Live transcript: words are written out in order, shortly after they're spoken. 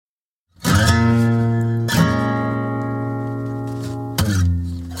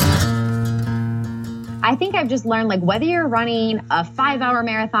I think I've just learned, like, whether you're running a 5-hour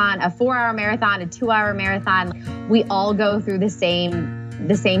marathon, a 4-hour marathon, a 2-hour marathon, we all go through the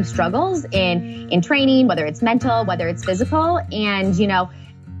same struggles in training, whether it's mental, whether it's physical. And,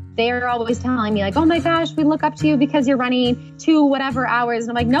 they're always telling me, like, oh my gosh, we look up to you because you're running 2 whatever hours.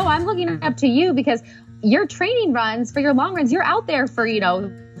 And I'm like, no, I'm looking up to you because your training runs for your long runs, you're out there for,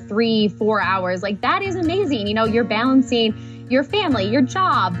 3-4 hours. Like, that is amazing. You're balancing your family, your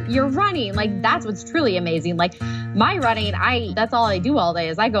job, your running. Like, that's what's truly amazing. Like, my running, that's all I do all day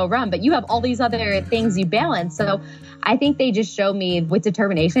is I go run, but you have all these other things you balance. So I think they just show me with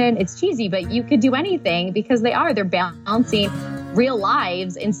determination. It's cheesy, but you could do anything because they're balancing real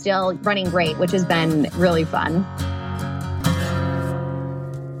lives and still running great, which has been really fun.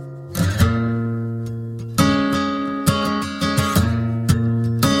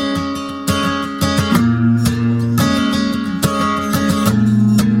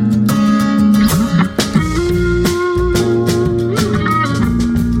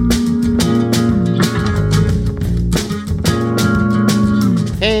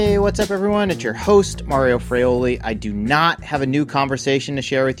 What's up, everyone? It's your host, Mario Fraioli. I do not have a new conversation to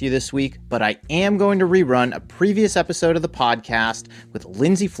share with you this week, but I am going to rerun a previous episode of the podcast with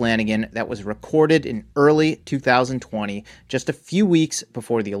Lindsay Flanagan that was recorded in early 2020, just a few weeks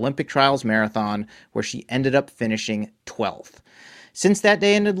before the Olympic Trials Marathon, where she ended up finishing 12th. Since that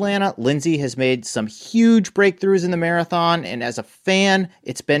day in Atlanta, Lindsay has made some huge breakthroughs in the marathon, and as a fan,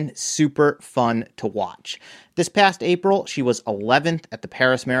 it's been super fun to watch. This past April, she was 11th at the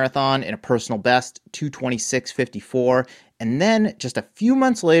Paris Marathon in a personal best, 2:26:54, and then just a few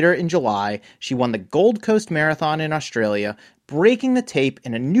months later in July, she won the Gold Coast Marathon in Australia, breaking the tape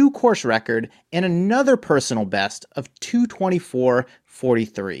in a new course record and another personal best of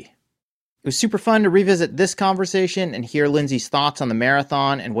 2:24:43. It was super fun to revisit this conversation and hear Lindsay's thoughts on the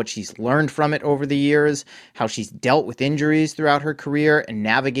marathon and what she's learned from it over the years, how she's dealt with injuries throughout her career and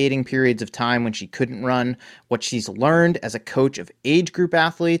navigating periods of time when she couldn't run, what she's learned as a coach of age group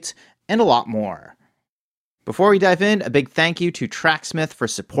athletes, and a lot more. Before we dive in, a big thank you to Tracksmith for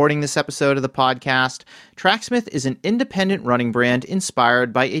supporting this episode of the podcast. Tracksmith is an independent running brand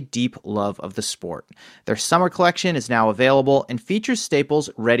inspired by a deep love of the sport. Their summer collection is now available and features staples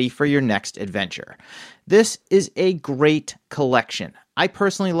ready for your next adventure. This is a great collection. I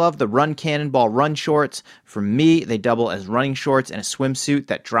personally love the Run Cannonball run shorts. For me, they double as running shorts and a swimsuit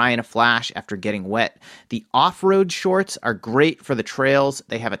that dry in a flash after getting wet. The off-road shorts are great for the trails.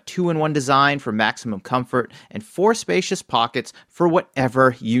 They have a 2-in-1 design for maximum comfort and 4 spacious pockets for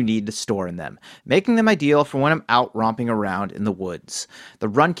whatever you need to store in them, making them ideal for when I'm out romping around in the woods. The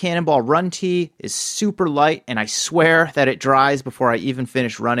Run Cannonball run tee is super light, and I swear that it dries before I even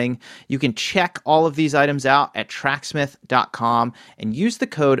finish running. You can check all of these items out at tracksmith.com and use the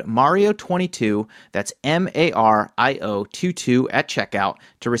code MARIO22, that's MARIO22 at checkout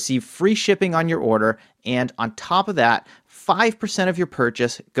to receive free shipping on your order. And on top of that, 5% of your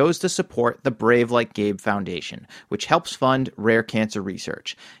purchase goes to support the Brave Like Gabe Foundation, which helps fund rare cancer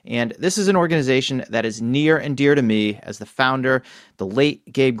research. And this is an organization that is near and dear to me as the founder. The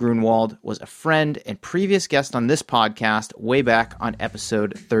late Gabe Grunwald was a friend and previous guest on this podcast way back on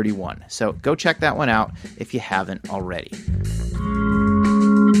episode 31. So go check that one out if you haven't already.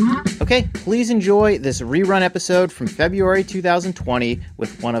 Okay, please enjoy this rerun episode from February 2020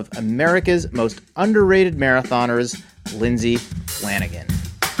 with one of America's most underrated marathoners, Lindsay Flanagan.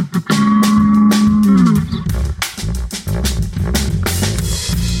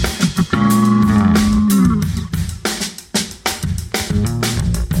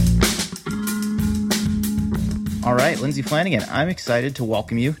 All right, Lindsay Flanagan, I'm excited to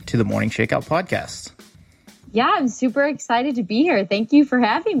welcome you to the Morning Shakeout podcast. Yeah, I'm super excited to be here. Thank you for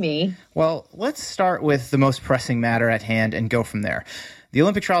having me. Well, let's start with the most pressing matter at hand and go from there. The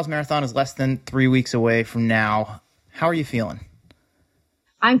Olympic Trials Marathon is less than 3 weeks away from now. How are you feeling?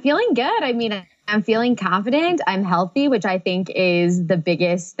 I'm feeling good. I mean, I'm feeling confident. I'm healthy, which I think is the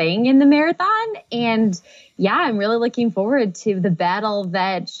biggest thing in the marathon. And yeah, I'm really looking forward to the battle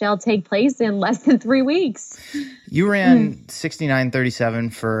that shall take place in less than 3 weeks. You ran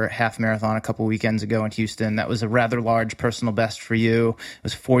 69:37 for half marathon a couple weekends ago in Houston. That was a rather large personal best for you. It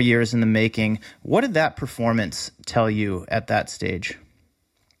was 4 years in the making. What did that performance tell you at that stage?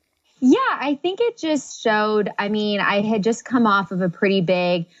 Yeah, I think it just showed, I mean, I had just come off of a pretty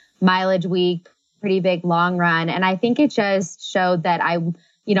big mileage week, pretty big long run. And I think it just showed that I'm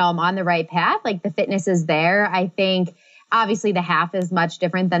on the right path. Like, the fitness is there. I think obviously the half is much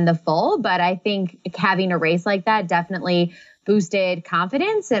different than the full, but I think having a race like that definitely boosted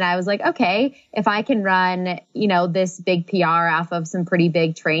confidence. And I was like, okay, if I can run, this big PR off of some pretty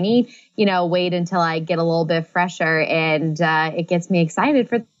big training, wait until I get a little bit fresher, and it gets me excited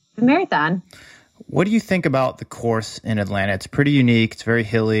for the marathon. What do you think about the course in Atlanta? It's pretty unique. It's very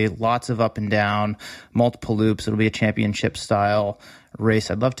hilly, lots of up and down, multiple loops. It'll be a championship style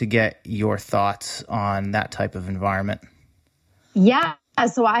race. I'd love to get your thoughts on that type of environment. Yeah.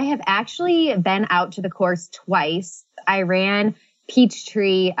 So I have actually been out to the course twice. I ran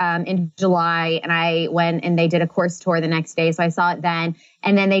Peachtree in July, and I went and they did a course tour the next day. So I saw it then.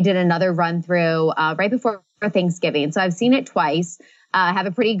 And then they did another run through right before Thanksgiving. So I've seen it twice. I have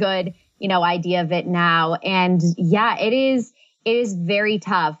a pretty good idea of it now. And yeah, it is very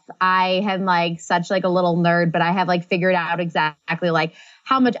tough. I am like such like a little nerd, but I have like figured out exactly like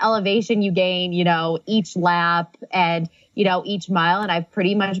how much elevation you gain, each lap and, each mile. And I've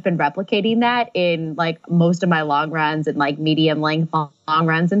pretty much been replicating that in like most of my long runs and like medium length long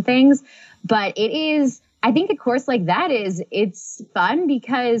runs and things. But I think a course like that it's fun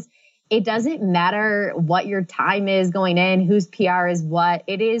because it doesn't matter what your time is going in, whose PR is what.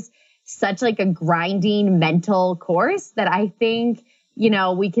 It is such like a grinding mental course that I think,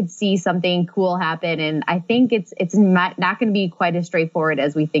 we could see something cool happen. And I think it's not going to be quite as straightforward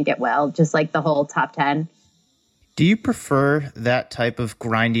as we think it will, just like the whole top 10. Do you prefer that type of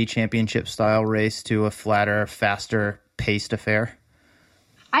grindy championship style race to a flatter, faster paced affair?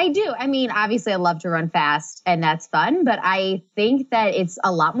 I do. I mean, obviously I love to run fast and that's fun, but I think that it's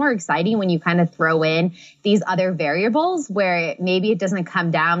a lot more exciting when you kind of throw in these other variables where maybe it doesn't come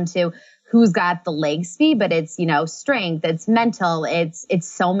down to who's got the leg speed, but it's, strength, it's mental, it's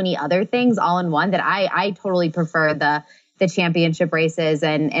so many other things all in one that I totally prefer the championship races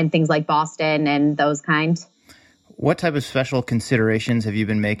and things like Boston and those kinds. What type of special considerations have you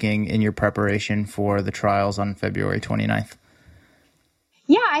been making in your preparation for the trials on February 29th?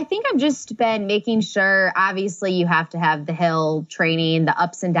 Yeah, I think I've just been making sure, obviously you have to have the hill training, the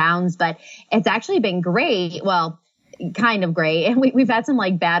ups and downs, but it's actually been great. Well, kind of great. And we've had some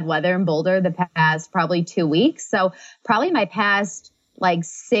like bad weather in Boulder the past probably 2 weeks. So probably my past like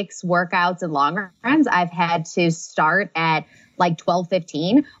 6 workouts and long runs, I've had to start at like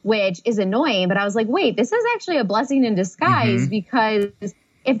 12:15, which is annoying. But I was like, wait, this is actually a blessing in disguise because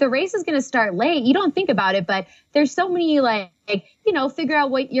if the race is going to start late, you don't think about it, but there's so many figure out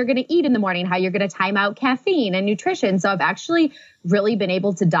what you're going to eat in the morning, how you're going to time out caffeine and nutrition. So I've actually really been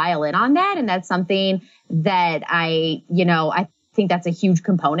able to dial in on that. And that's something that I think that's a huge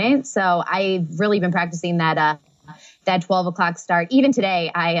component. So I've really been practicing that 12 o'clock start. Even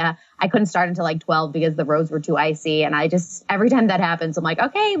today, I couldn't start until like 12 because the roads were too icy. And every time that happens, I'm like,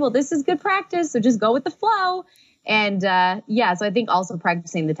 okay, well, this is good practice. So just go with the flow. And so I think also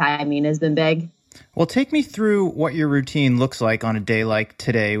practicing the timing has been big. Well, take me through what your routine looks like on a day like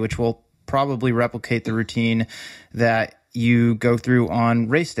today, which will probably replicate the routine that you go through on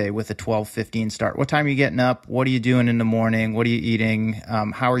race day with a 12:15 start. What time are you getting up? What are you doing in the morning? What are you eating?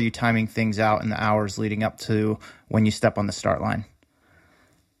 How are you timing things out in the hours leading up to when you step on the start line?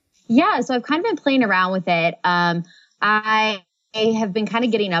 Yeah, so I've kind of been playing around with it. I have been kind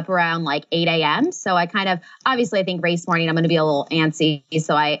of getting up around like 8 a.m. So I obviously I think race morning, I'm going to be a little antsy.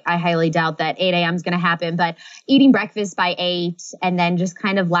 So I highly doubt that 8 a.m. is going to happen, but eating breakfast by 8 and then just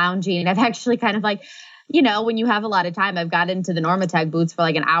kind of lounging. I've actually kind of like, when you have a lot of time, I've got into the Normatec boots for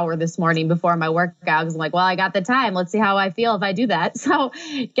like an hour this morning before my workout because I'm like, well, I got the time. Let's see how I feel if I do that. So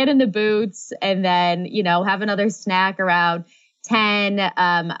get in the boots and then, have another snack around 10.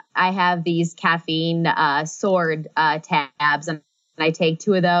 I have these caffeine sword tabs, and I take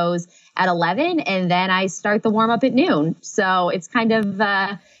 2 of those at 11, and then I start the warm up at noon. So it's kind of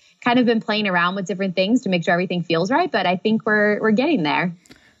been playing around with different things to make sure everything feels right. But I think we're getting there.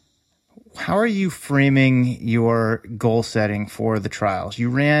 How are you framing your goal setting for the trials? You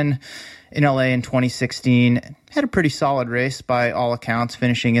ran in LA in 2016, had a pretty solid race by all accounts,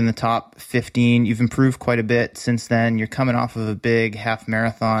 finishing in the top 15. You've improved quite a bit since then. You're coming off of a big half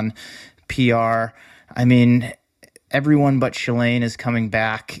marathon PR. I mean, everyone but Shalane is coming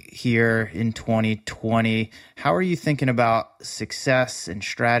back here in 2020. How are you thinking about success and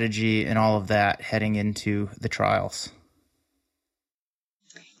strategy and all of that heading into the trials?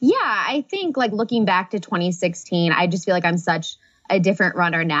 Yeah, I think like looking back to 2016, I just feel like I'm such a different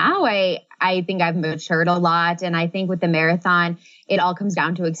runner now. I think I've matured a lot. And I think with the marathon, it all comes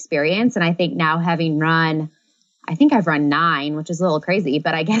down to experience. And I think now having run I think I've run 9, which is a little crazy,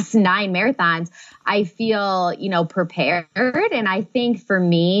 but I guess 9 marathons, I feel, prepared. And I think for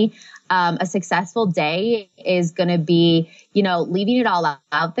me, a successful day is going to be, leaving it all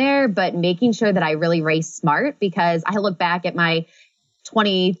out there, but making sure that I really race smart, because I look back at my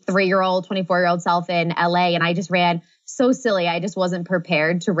 23-year-old, 24-year-old self in LA, and I just ran so silly. I just wasn't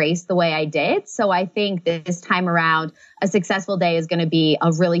prepared to race the way I did. So I think this time around, a successful day is going to be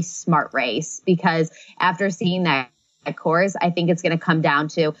a really smart race, because after seeing that course, I think it's going to come down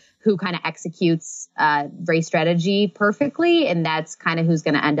to who kind of executes race strategy perfectly. And that's kind of who's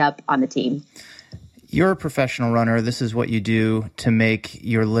going to end up on the team. You're a professional runner. This is what you do to make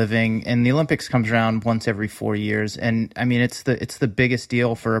your living. And the Olympics comes around once every 4 years. And I mean, it's the biggest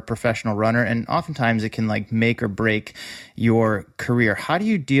deal for a professional runner. And oftentimes it can like make or break your career. How do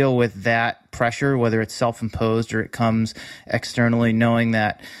you deal with that pressure, whether it's self-imposed or it comes externally, knowing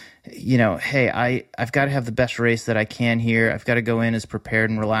that, hey, I've got to have the best race that I can here. I've got to go in as prepared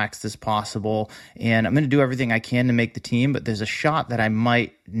and relaxed as possible. And I'm going to do everything I can to make the team, but there's a shot that I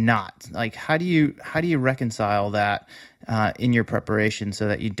might not. Like, how do you reconcile that in your preparation so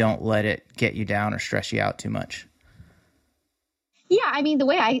that you don't let it get you down or stress you out too much? Yeah, I mean, the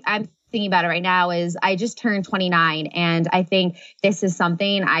way I'm thinking about it right now is I just turned 29, and I think this is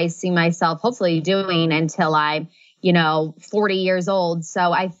something I see myself hopefully doing until I'm 40 years old.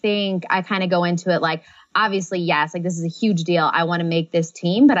 So I think I kind of go into it like, obviously, yes, like this is a huge deal. I want to make this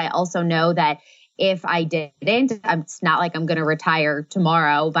team, but I also know that if I didn't, it's not like I'm going to retire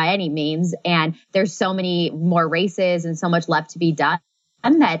tomorrow by any means. And there's so many more races and so much left to be done,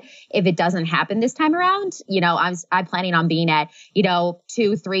 that if it doesn't happen this time around, I'm planning on being at,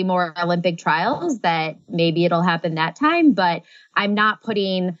 2-3 more Olympic trials, that maybe it'll happen that time, but I'm not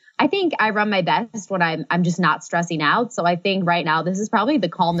I think I run my best when I'm just not stressing out. So I think right now, this is probably the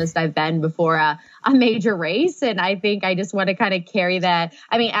calmest I've been before a major race. And I think I just want to kind of carry that.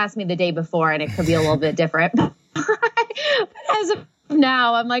 I mean, ask me the day before and it could be a little bit different. But as of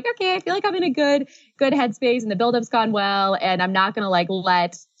now, I'm like, okay, I feel like I'm in a good headspace and the buildup's gone well. And I'm not going to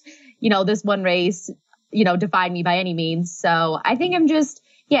let, this one race, define me by any means. So I think I'm just,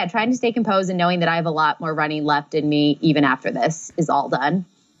 trying to stay composed and knowing that I have a lot more running left in me even after this is all done.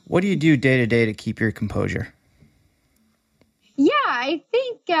 What do you do day to day to keep your composure? Yeah, I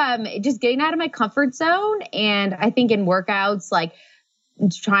think just getting out of my comfort zone. And I think in workouts, like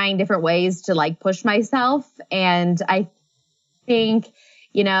trying different ways to push myself. And I think,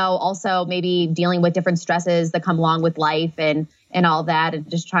 also maybe dealing with different stresses that come along with life and all that,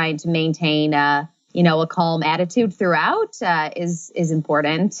 and just trying to maintain, a calm attitude throughout is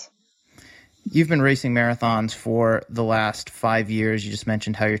important. You've been racing marathons for the last 5 years. You just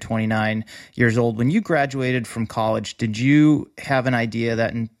mentioned how you're 29 years old. When you graduated from college, did you have an idea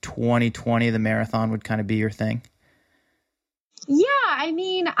that in 2020 the marathon would kind of be your thing? Yeah, I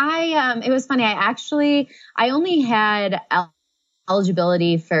mean, it was funny. I only had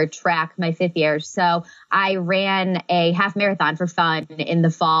eligibility for track my 5th year. So I ran a half marathon for fun in the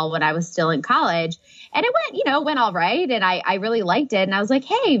fall when I was still in college, and it went all right. And I really liked it. And I was like,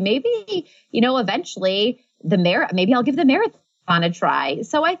 hey, maybe, eventually maybe I'll give the marathon a try.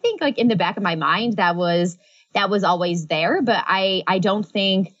 So I think in the back of my mind, that was always there, but I don't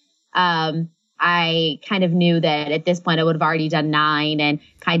think, I kind of knew that at this point I would have already done 9 and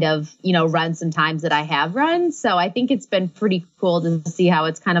kind of, run some times that I have run. So I think it's been pretty cool to see how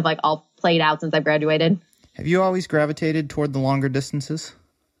it's kind of all played out since I've graduated. Have you always gravitated toward the longer distances?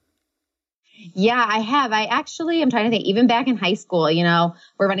 Yeah, I have. I'm trying to think, even back in high school,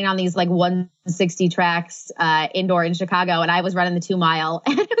 we're running on these 160 tracks indoor in Chicago, and I was running the 2 mile,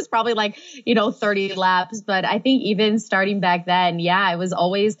 and it was probably 30 laps. But I think even starting back then, I was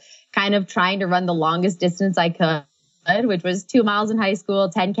always kind of trying to run the longest distance I could, which was 2 miles in high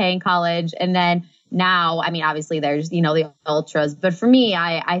school, 10K in college. And then now, I mean, obviously there's, the ultras, but for me,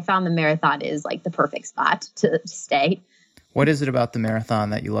 I found the marathon is the perfect spot to stay. What is it about the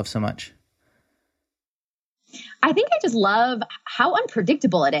marathon that you love so much? I think I just love how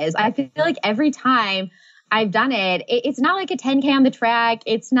unpredictable it is. I feel like every time I've done it, it's not like a 10K on the track.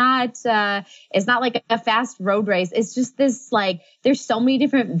 It's not like a fast road race. It's just this there's so many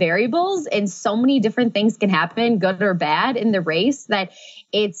different variables and so many different things can happen, good or bad, in the race, that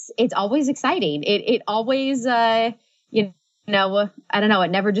it's always exciting. It always, I don't know,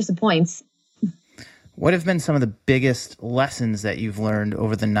 it never disappoints. What have been some of the biggest lessons that you've learned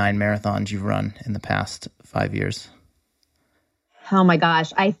over the 9 marathons you've run in the past 5 years? Oh my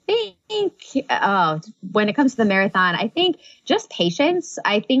gosh. I think when it comes to the marathon, I think just patience.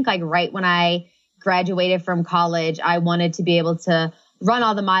 I think right when I graduated from college, I wanted to be able to run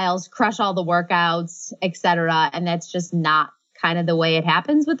all the miles, crush all the workouts, etc. And that's just not kind of the way it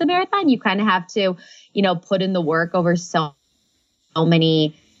happens with the marathon. You kind of have to, put in the work over so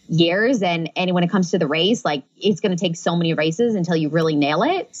many years. And when it comes to the race, like it's going to take so many races until you really nail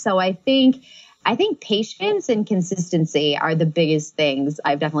it. So I think patience and consistency are the biggest things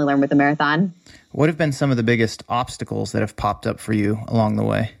I've definitely learned with the marathon. What have been some of the biggest obstacles that have popped up for you along the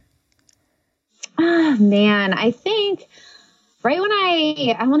way? Man, I think right when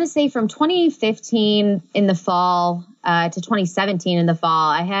I want to say from 2015 in the fall to 2017 in the fall,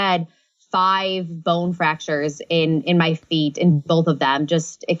 I had 5 bone fractures in my feet, in both of them.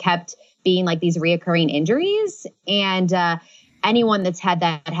 Just it kept being like these reoccurring injuries. And anyone that's had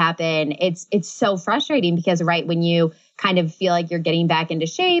that happen, it's so frustrating because right when you kind of feel like you're getting back into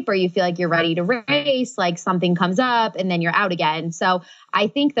shape or you feel like you're ready to race, like something comes up and then you're out again. So I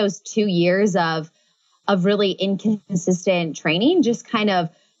think those 2 years of really inconsistent training just kind of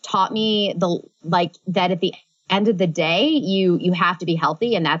taught me that at the end of the day, you have to be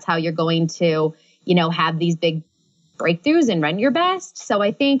healthy, and that's how you're going to, have these big breakthroughs and run your best. So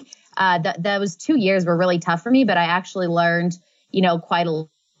I think those 2 years were really tough for me, but I actually learned, quite a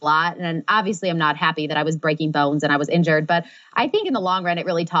lot. And obviously I'm not happy that I was breaking bones and I was injured, but I think in the long run, it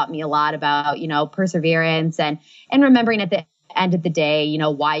really taught me a lot about, perseverance and remembering at the end of the day,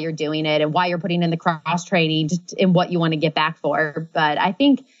 why you're doing it and why you're putting in the cross training and what you want to get back for. But I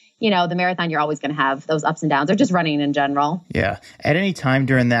think, the marathon, you're always going to have those ups and downs, or just running in general. Yeah. At any time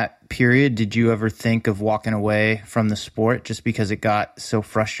during that period, did you ever think of walking away from the sport just because it got so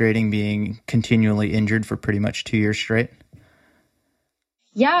frustrating being continually injured for pretty much 2 years straight?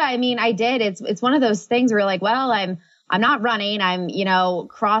 Yeah, I mean, I did. It's one of those things where you're like, well, I'm not running. I'm,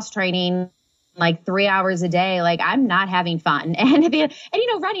 cross training like 3 hours a day. Like I'm not having fun. And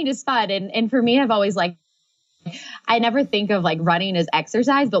running is fun. And for me, I've always I never think of like running as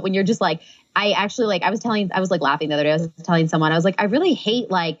exercise, but when you're just like, I was laughing the other day. I was telling someone, I was like, I really hate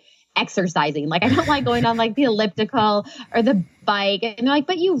like exercising. Like I don't like going on like the elliptical or the bike. And they're like,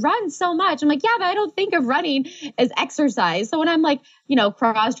 but you run so much. I'm like, yeah, but I don't think of running as exercise. So when I'm like,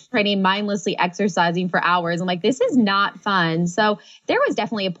 cross training, mindlessly exercising for hours, I'm like, this is not fun. So there was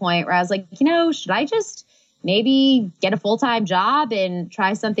definitely a point where I was like, should I just maybe get a full-time job and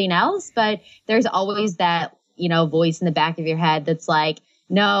try something else? But there's always that, voice in the back of your head that's like,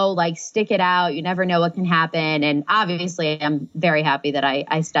 no, like stick it out. You never know what can happen. And obviously I'm very happy that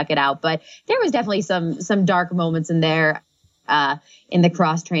I stuck it out, but there was definitely some dark moments in there, in the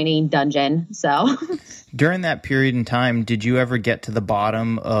cross training dungeon. So during that period in time, did you ever get to the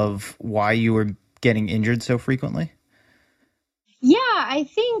bottom of why you were getting injured so frequently? Yeah, I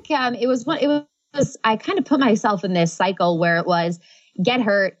think, I kind of put myself in this cycle where it was get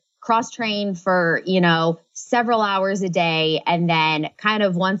hurt, cross train for, several hours a day. And then kind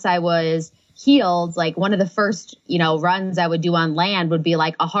of once I was healed, like one of the first, runs I would do on land would be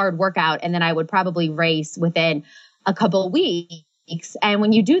like a hard workout. And then I would probably race within a couple of weeks. And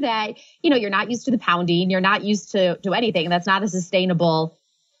when you do that, you're not used to the pounding, you're not used to anything. That's not a sustainable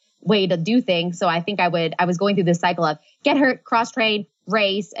way to do things. So I think I was going through this cycle of get hurt, cross train,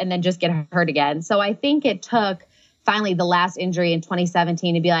 race, and then just get hurt again. So I think it took finally the last injury in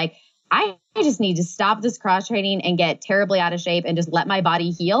 2017 to be like, I just need to stop this cross training and get terribly out of shape and just let my body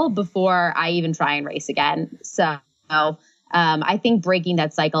heal before I even try and race again. So I think breaking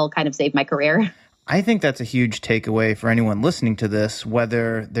that cycle kind of saved my career. I think that's a huge takeaway for anyone listening to this,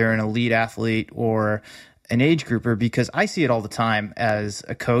 whether they're an elite athlete or an age grouper, because I see it all the time as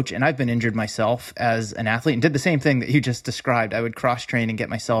a coach, and I've been injured myself as an athlete and did the same thing that you just described. I would cross train and get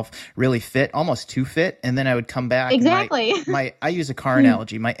myself really fit, almost too fit, and then I would come back. Exactly. I use a car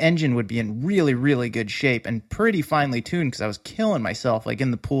analogy. My engine would be in really, really good shape and pretty finely tuned because I was killing myself like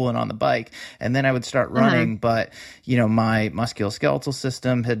in the pool and on the bike. And then I would start running, but my musculoskeletal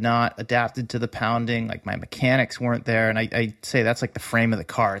system had not adapted to the pounding. Like my mechanics weren't there. And I say that's like the frame of the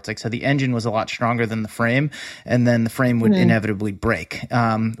car. It's like, so the engine was a lot stronger than the frame. And then the frame would inevitably break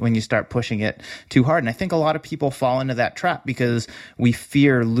when you start pushing it too hard. And I think a lot of people fall into that trap because we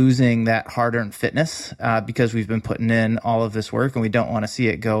fear losing that hard-earned fitness because we've been putting in all of this work and we don't want to see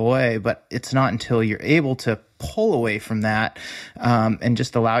it go away. But it's not until you're able to pull away from that and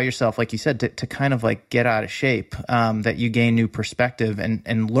just allow yourself, like you said, to kind of like get out of shape that you gain new perspective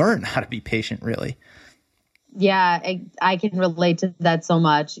and learn how to be patient, really. Yeah, I can relate to that so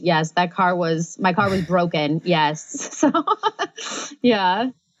much. Yes, my car was broken. Yes. So,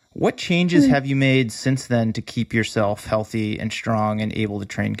 yeah. What changes have you made since then to keep yourself healthy and strong and able to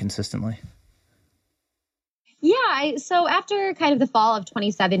train consistently? Yeah, so after kind of the fall of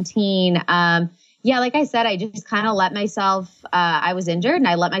 2017, Yeah, like I said, I just kind of let myself, I was injured and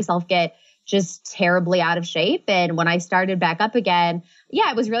I let myself get just terribly out of shape. And when I started back up again, yeah,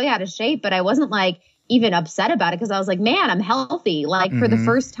 I was really out of shape, but I wasn't like even upset about it because I was like, man, I'm healthy, like for the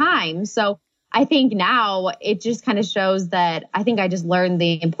first time. So I think now it just kind of shows that I think I just learned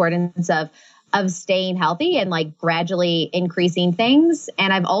the importance of staying healthy and like gradually increasing things.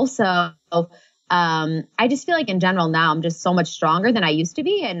 And I've also, I just feel like in general now I'm just so much stronger than I used to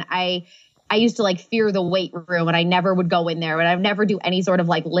be. And I used to like fear the weight room and I never would go in there and I'd never do any sort of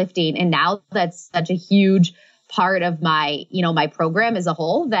like lifting. And now that's such a huge part of my, my program as a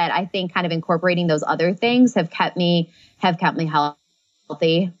whole that I think kind of incorporating those other things have kept me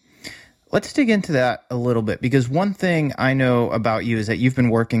healthy. Let's dig into that a little bit, because one thing I know about you is that you've been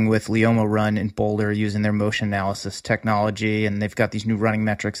working with Leoma Run in Boulder using their motion analysis technology, and they've got these new running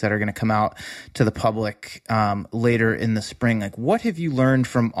metrics that are going to come out to the public later in the spring. Like, what have you learned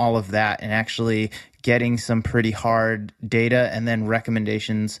from all of that and actually getting some pretty hard data and then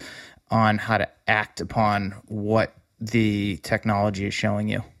recommendations on how to act upon what the technology is showing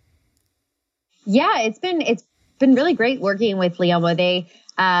you? Yeah, it's been really great working with Leoma.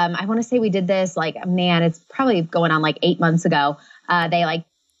 I want to say we did this it's probably going on like 8 months ago. They like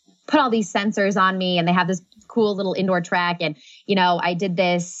put all these sensors on me and they have this cool little indoor track. And, I did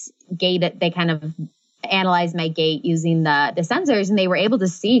this gait. They kind of analyzed my gait using the sensors, and they were able to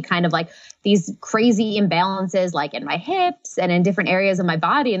see kind of like these crazy imbalances, like in my hips and in different areas of my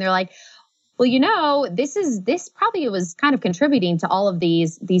body. And they're like, well, this probably was kind of contributing to all of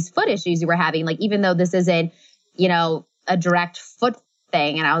these foot issues you were having. Like, even though this isn't, a direct foot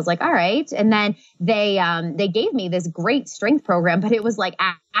thing. And I was like, all right. And then they gave me this great strength program, but it was like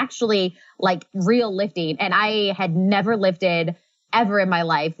actually like real lifting. And I had never lifted ever in my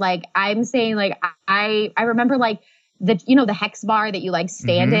life. Like, I'm saying, like, I remember like the hex bar that you like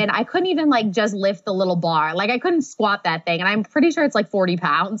stand in. I couldn't even like just lift the little bar. Like, I couldn't squat that thing. And I'm pretty sure it's like 40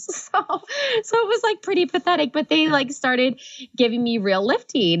 pounds. So it was like pretty pathetic, but they like started giving me real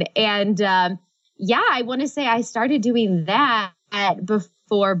lifting. And, I want to say I started doing that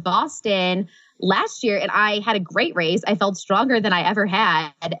before Boston last year, and I had a great race. I felt stronger than I ever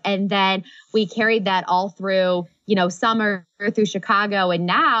had. And then we carried that all through, summer through Chicago and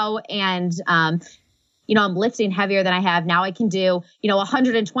now. And, I'm lifting heavier than I have. Now I can do,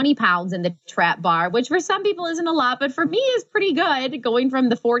 120 pounds in the trap bar, which for some people isn't a lot, but for me is pretty good, going from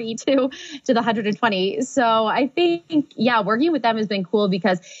the 40 to the 120. So I think, working with them has been cool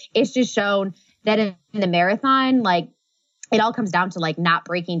because it's just shown that in the marathon, like, it all comes down to like not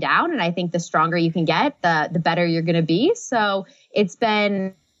breaking down. And I think the stronger you can get, the better you're going to be. So it's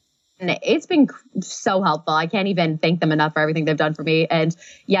been so helpful. I can't even thank them enough for everything they've done for me. And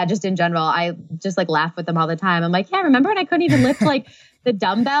just in general, I just like laugh with them all the time. I'm like, yeah, remember? And I couldn't even lift like the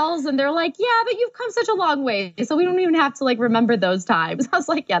dumbbells. And they're like, yeah, but you've come such a long way. So we don't even have to like remember those times. I was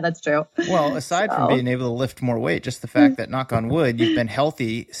like, yeah, that's true. Well, aside from being able to lift more weight, just the fact that, knock on wood, you've been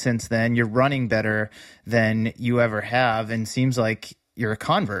healthy since then, you're running better than you ever have. And seems like you're a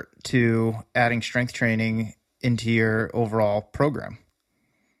convert to adding strength training into your overall program.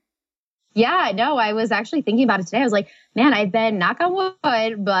 Yeah, no, I was actually thinking about it today. I was like, man, I've been, knock on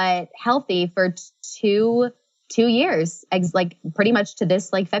wood, but healthy for two years, like pretty much to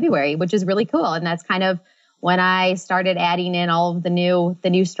this like February, which is really cool. And that's kind of when I started adding in all of the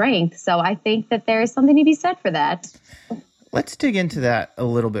new strength. So I think that there is something to be said for that. Let's dig into that a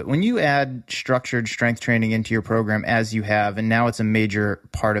little bit. When you add structured strength training into your program, as you have, and now it's a major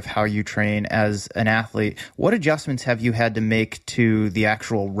part of how you train as an athlete, what adjustments have you had to make to the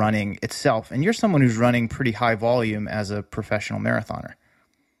actual running itself? And you're someone who's running pretty high volume as a professional marathoner.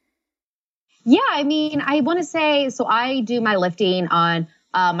 Yeah, I mean, I want to say, so I do my lifting on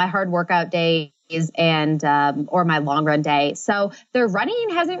my hard workout days and or my long run day. So the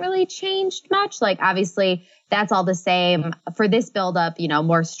running hasn't really changed much. Like, obviously that's all the same for this buildup,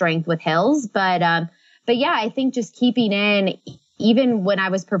 more strength with hills. But yeah, I think just keeping in, even when I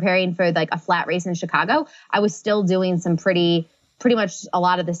was preparing for like a flat race in Chicago, I was still doing some pretty much a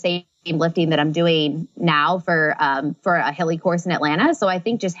lot of the same lifting that I'm doing now for a hilly course in Atlanta. So I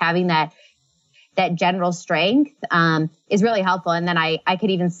think just having that general strength is really helpful. And then I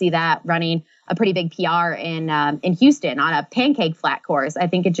could even see that running a pretty big PR in Houston on a pancake flat course. I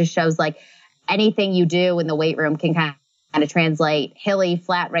think it just shows like anything you do in the weight room can kind of translate. Hilly,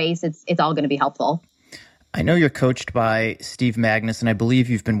 flat race, it's all going to be helpful. I know you're coached by Steve Magnus, and I believe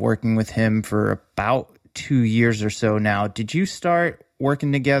you've been working with him for about 2 years or so now. Did you start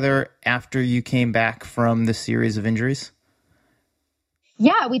working together after you came back from the series of injuries?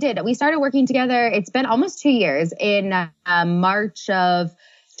 Yeah, we did. We started working together. It's been almost 2 years. In March of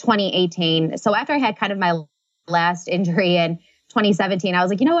 2018. So after I had kind of my last injury in 2017, I was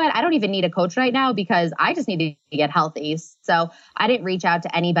like, you know what? I don't even need a coach right now because I just need to get healthy. So I didn't reach out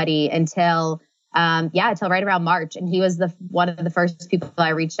to anybody until right around March. And he was one of the first people I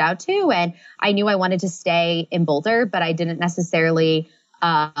reached out to. And I knew I wanted to stay in Boulder, but I didn't necessarily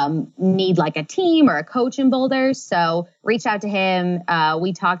need like a team or a coach in Boulder. So reached out to him.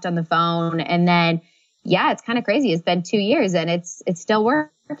 We talked on the phone, and then, it's kind of crazy. It's been 2 years and it's still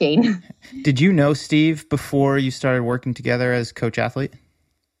working. Did you know Steve before you started working together as coach athlete?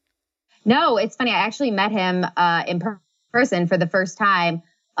 No, it's funny. I actually met him in person for the first time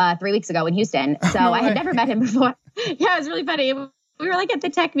 3 weeks ago in Houston. So No I had way. never met him before. Yeah, it was really funny. We were like at the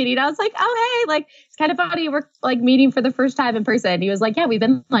tech meeting. I was like, oh, hey, like, it's kind of funny. We're like meeting for the first time in person. He was like, yeah, we've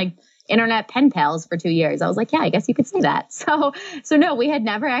been like internet pen pals for 2 years. I was like, yeah, I guess you could say that. So no, we had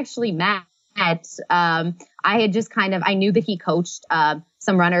never actually met. I had just I knew that he coached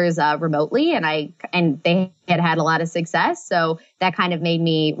some runners remotely, and they had a lot of success. So that kind of made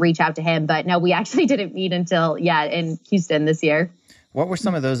me reach out to him. But no, we actually didn't meet until, in Houston this year. What were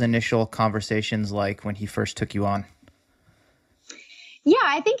some of those initial conversations like when he first took you on? Yeah,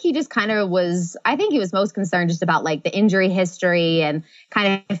 I think he just he was most concerned just about like the injury history and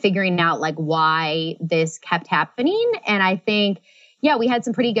kind of figuring out like why this kept happening. And I think, we had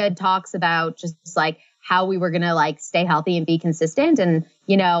some pretty good talks about just like how we were going to like stay healthy and be consistent. And,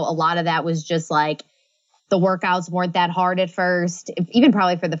 a lot of that was just like the workouts weren't that hard at first, even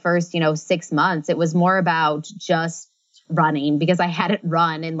probably for the first, 6 months. It was more about just running because I hadn't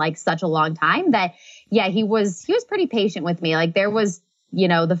run in like such a long time that, he was pretty patient with me. Like there was,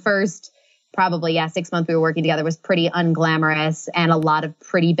 the first probably, 6 months we were working together was pretty unglamorous and a lot of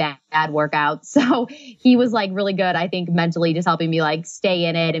pretty bad workouts. So he was like really good, I think, mentally just helping me like stay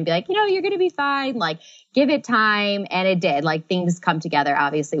in it and be like, you're going to be fine. Like give it time. And it did. Like things come together,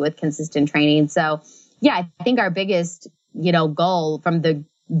 obviously, with consistent training. So I think our biggest, goal from the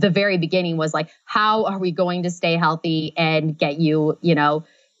very beginning was like, how are we going to stay healthy and get you,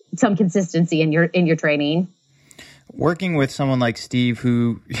 some consistency in your training? Working with someone like Steve,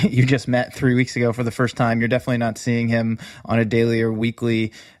 who you just met 3 weeks ago for the first time, you're definitely not seeing him on a daily or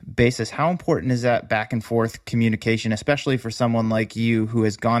weekly basis. How important is that back and forth communication, especially for someone like you who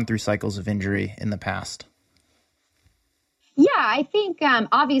has gone through cycles of injury in the past? Yeah, I think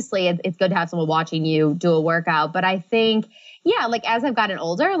obviously it's good to have someone watching you do a workout, but I think, like as I've gotten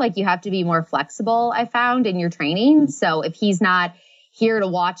older, like you have to be more flexible, I found, in your training. So if he's not here to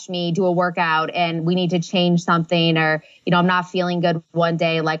watch me do a workout and we need to change something, or, I'm not feeling good one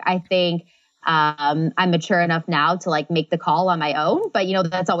day, like I think I'm mature enough now to like make the call on my own. But,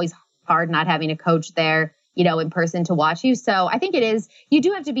 that's always hard not having a coach there, in person to watch you. So I think you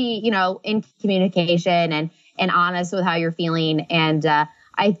do have to be, in communication and honest with how you're feeling. And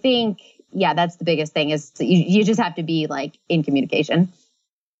I think, that's the biggest thing is you just have to be like in communication.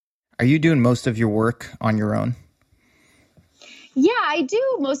 Are you doing most of your work on your own? Yeah, I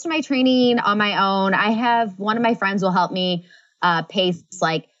do most of my training on my own. I have one of my friends will help me pace,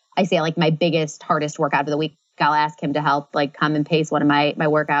 like I say, like my biggest, hardest workout of the week. I'll ask him to help like come and pace one of my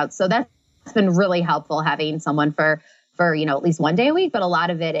workouts. So that's been really helpful having someone for at least one day a week. But a lot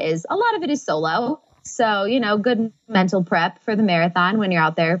of it is solo. So, good mental prep for the marathon when you're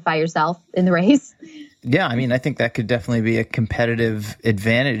out there by yourself in the race. Yeah, I mean, I think that could definitely be a competitive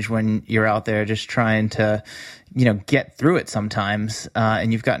advantage when you're out there just trying to, get through it sometimes,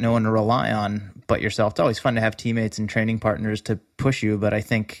 and you've got no one to rely on but yourself. It's always fun to have teammates and training partners to push you, but I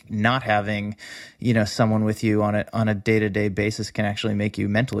think not having, someone with you on a day-to-day basis can actually make you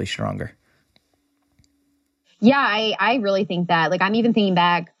mentally stronger. Yeah, I really think that. Like, I'm even thinking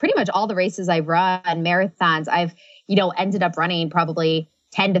back, pretty much all the races I've run, marathons, I've, ended up running probably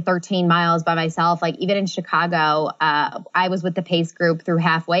 10 to 13 miles by myself. Like even in Chicago, I was with the pace group through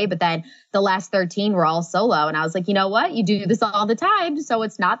halfway, but then the last 13 were all solo. And I was like, you know what? You do this all the time, so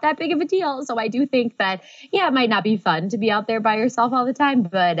it's not that big of a deal. So I do think that, it might not be fun to be out there by yourself all the time,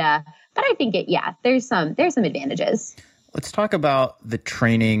 but I think there's some advantages. Let's talk about the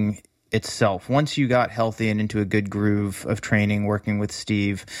training itself. Once you got healthy and into a good groove of training, working with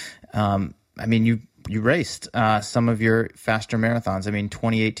Steve, you raced some of your faster marathons.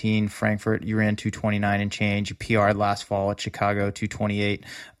 2018 Frankfurt, you ran 2:29 and change. You PR'd last fall at Chicago,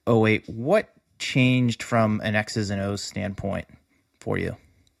 2:28:08. What changed from an X's and O's standpoint for you?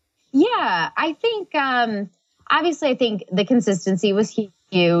 Yeah, I think obviously I think the consistency was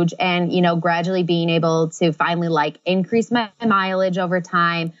huge, and gradually being able to finally like increase my mileage over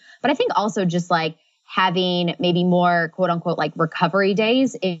time. But I think also just like having maybe more quote unquote like recovery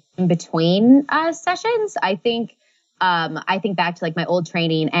days in between sessions. I think I think back to like my old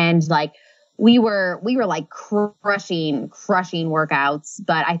training, and like we were like crushing workouts,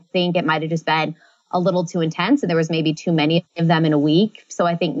 but I think it might've just been a little too intense and there was maybe too many of them in a week. So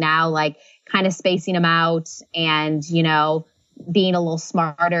I think now like kind of spacing them out and, being a little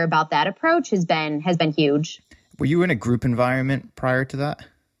smarter about that approach has been huge. Were you in a group environment prior to that?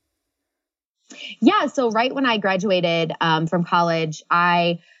 Yeah. So right when I graduated from college,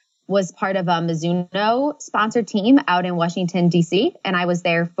 I was part of a Mizuno sponsored team out in Washington, D.C. And I was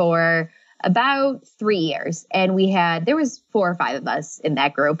there for about 3 years. And there was 4 or 5 of us in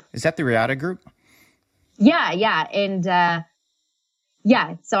that group. Is that the Reata group? Yeah. And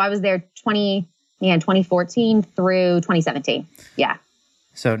so I was there 2014 through 2017. Yeah.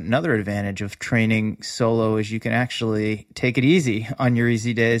 So another advantage of training solo is you can actually take it easy on your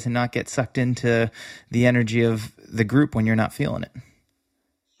easy days and not get sucked into the energy of the group when you're not feeling it.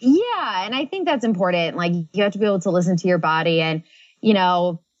 Yeah. And I think that's important. Like you have to be able to listen to your body and, you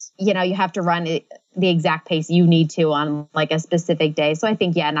have to run the exact pace you need to on like a specific day. So I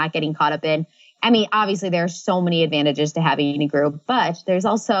think, not getting caught up in, obviously there are so many advantages to having a group, but there's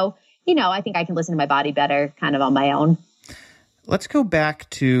also, I think I can listen to my body better kind of on my own. Let's go back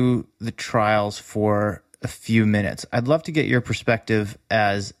to the trials for a few minutes. I'd love to get your perspective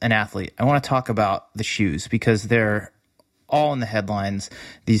as an athlete. I want to talk about the shoes because they're all in the headlines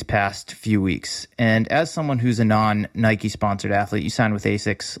these past few weeks. And as someone who's a non-Nike sponsored athlete, you signed with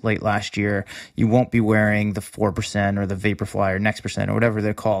ASICS late last year. You won't be wearing the 4% or the Vaporfly or Next% or whatever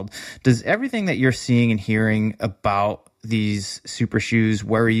they're called. Does everything that you're seeing and hearing about these super shoes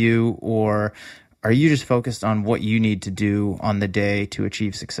worry you, or are you just focused on what you need to do on the day to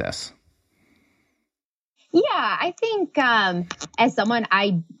achieve success? Yeah, I think as someone,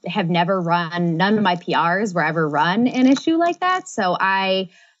 I have never run, none of my PRs were ever run in a shoe like that. So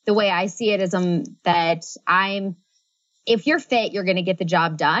the way I see it is that if you're fit, you're going to get the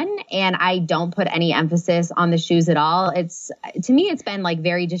job done. And I don't put any emphasis on the shoes at all. To me, it's been like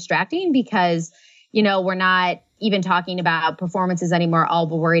very distracting because, we're not even talking about performances anymore. All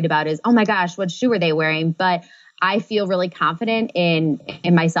we're worried about is, oh my gosh, what shoe are they wearing? But I feel really confident in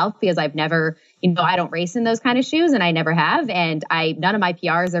myself because I've never, I don't race in those kind of shoes and I never have. And none of my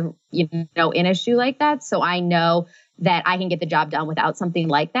PRs are, in a shoe like that. So I know that I can get the job done without something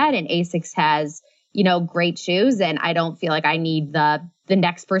like that. And ASICS has, great shoes. And I don't feel like I need the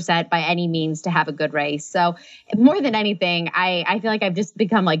next percent by any means to have a good race. So more than anything, I feel like I've just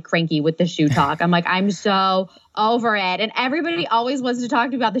become like cranky with the shoe talk. I'm like, I'm so over it. And everybody always wants to talk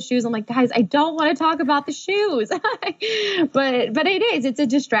to me about the shoes. I'm like, guys, I don't want to talk about the shoes. but it's a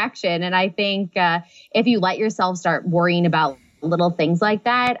distraction. And I think if you let yourself start worrying about little things like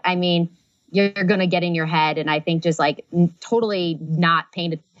that, you're going to get in your head. And I think just like totally not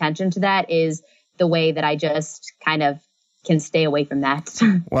paying attention to that is the way that I just kind of can stay away from that.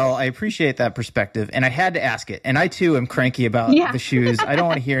 Well, I appreciate that perspective. And I had to ask it. And I too am cranky about the shoes. I don't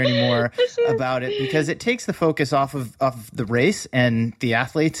want to hear any more about it because it takes the focus off of the race and the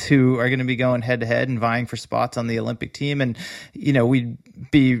athletes who are going to be going head to head and vying for spots on the Olympic team. And, we'd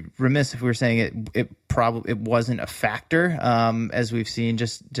be remiss if we were saying it wasn't a factor, as we've seen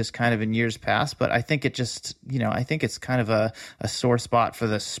just kind of in years past. But I think it just, I think it's kind of a sore spot for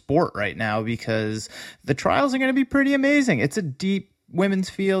the sport right now because the trials are going to be pretty amazing. It's a deep women's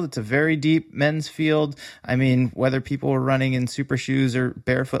field. It's a very deep men's field. Whether people are running in super shoes or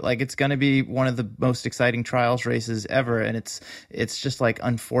barefoot, like it's going to be one of the most exciting trials races ever. And it's just like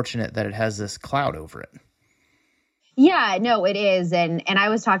unfortunate that it has this cloud over it. Yeah, no, it is. And I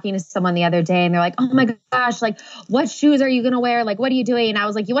was talking to someone the other day and they're like, oh my gosh, like what shoes are you going to wear? Like, what are you doing? And I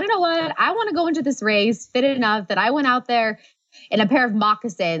was like, you want to know what? I want to go into this race fit enough that I went out there in a pair of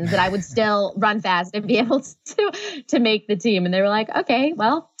moccasins that I would still run fast and be able to make the team. And they were like, okay,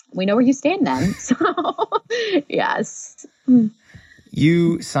 well, we know where you stand then. So yes.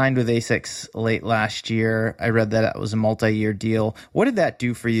 You signed with ASICS late last year. I read that it was a multi-year deal. What did that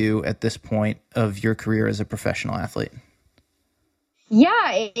do for you at this point of your career as a professional athlete?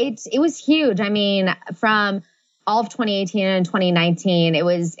 Yeah, it was huge. From all of 2018 and 2019, it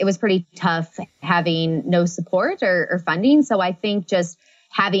was pretty tough having no support or funding. So I think just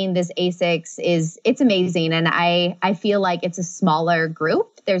having this ASICS it's amazing. And I feel like it's a smaller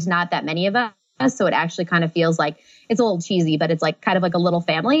group. There's not that many of us. So it actually kind of feels like it's a little cheesy, but it's like kind of like a little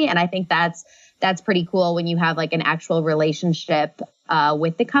family. And I think that's pretty cool when you have like an actual relationship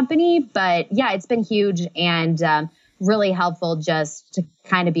with the company. But yeah, it's been huge and really helpful just to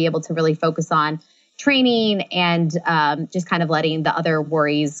kind of be able to really focus on training and just kind of letting the other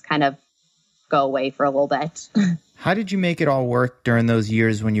worries kind of go away for a little bit. How did you make it all work during those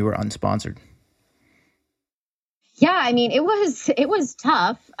years when you were unsponsored? Yeah, I mean, it was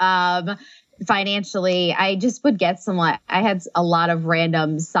tough. Financially, I just would get somewhat. I had a lot of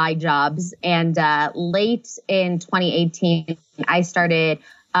random side jobs, and late in 2018, I started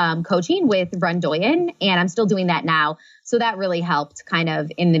coaching with Run Doyen, and I'm still doing that now. So that really helped kind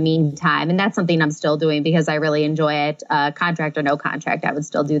of in the meantime, and that's something I'm still doing because I really enjoy it. Contract or no contract, I would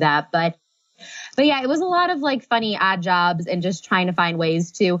still do that, but yeah, it was a lot of like funny odd jobs and just trying to find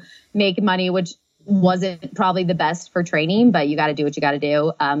ways to make money, which wasn't probably the best for training, but you got to do what you got to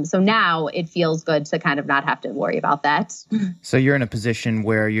do. So now it feels good to kind of not have to worry about that. So you're in a position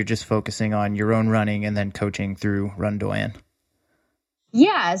where you're just focusing on your own running and then coaching through Run Doyen.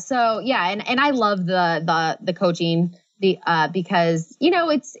 Yeah. So yeah. And I love the coaching, because,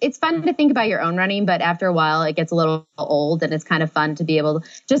 it's fun to think about your own running, but after a while it gets a little old and it's kind of fun to be able to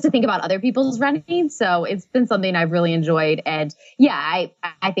just to think about other people's running. So it's been something I've really enjoyed. And yeah,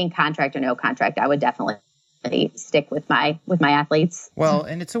 I think contract or no contract, I would definitely stick with my athletes. Well,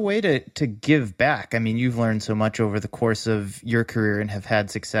 and it's a way to give back. I mean, you've learned so much over the course of your career and have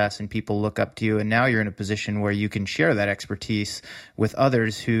had success, and people look up to you. And now you're in a position where you can share that expertise with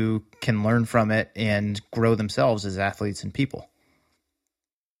others who can learn from it and grow themselves as athletes and people.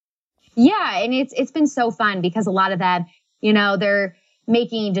 Yeah, and it's been so fun because a lot of them, they're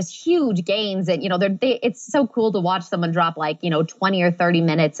making just huge gains, and it's so cool to watch someone drop 20 or 30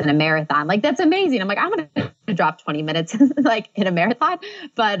 minutes in a marathon. Like, that's amazing. I'm like, I'm going to drop 20 minutes like in a marathon.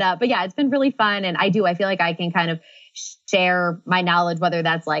 But yeah, it's been really fun, and I feel like I can kind of share my knowledge, whether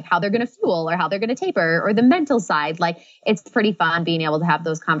that's like how they're going to fuel or how they're going to taper or the mental side. Like, it's pretty fun being able to have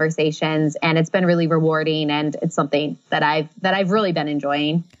those conversations, and it's been really rewarding, and it's something that I've really been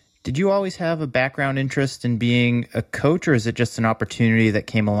enjoying. Did you always have a background interest in being a coach, or is it just an opportunity that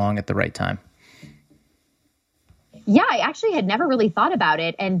came along at the right time? Yeah, I actually had never really thought about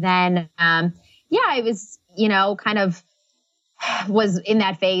it. And then, I was, kind of was in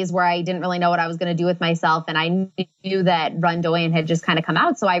that phase where I didn't really know what I was going to do with myself. And I knew that Run Doyen had just kind of come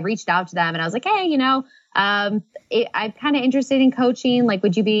out. So I reached out to them and I was like, hey, I'm kind of interested in coaching. Like,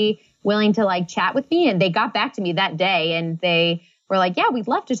 would you be willing to chat with me? And they got back to me that day, and they were like, yeah, we'd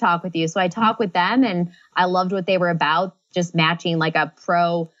love to talk with you. So I talked with them, and I loved what they were about, just matching like a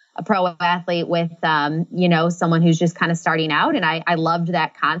pro athlete with, someone who's just kind of starting out. And I loved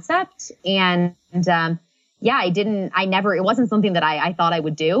that concept. And it wasn't something that I thought I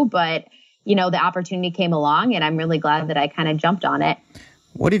would do, but, the opportunity came along, and I'm really glad that I kind of jumped on it.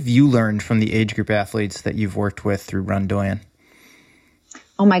 What have you learned from the age group athletes that you've worked with through Run Doyen?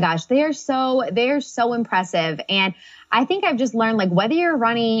 Oh my gosh, they are so impressive. And I think I've just learned, like, whether you're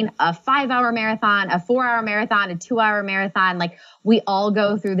running a 5-hour marathon, a 4-hour marathon, a 2-hour marathon, like, we all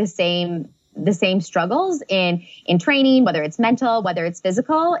go through the same struggles in training, whether it's mental, whether it's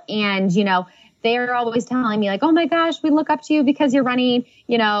physical. And, they're always telling me like, oh my gosh, we look up to you because you're running,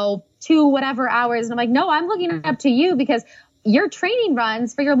 2 whatever hours. And I'm like, no, I'm looking up to you because your training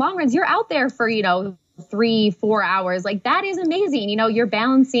runs for your long runs, you're out there for, 3-4 hours. Like, that is amazing. You're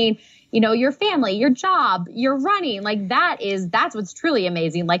balancing, your family, your job, your running. Like, that's what's truly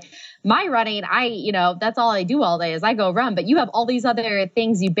amazing. Like, my running, that's all I do all day is I go run, but you have all these other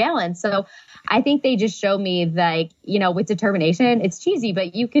things you balance. So I think they just show me that, with determination, it's cheesy,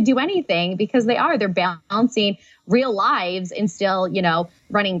 but you could do anything because they're balancing real lives and still,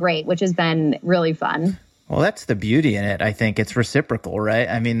 running great, which has been really fun. Well, that's the beauty in it. I think it's reciprocal, right?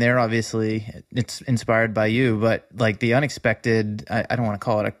 I mean, it's inspired by you, but like the unexpected, I don't want to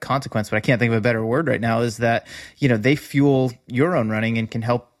call it a consequence, but I can't think of a better word right now, is that, they fuel your own running and can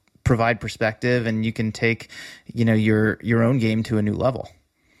help provide perspective, and you can take, your own game to a new level.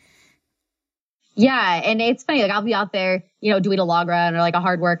 Yeah. And it's funny, like, I'll be out there, doing a log run or like a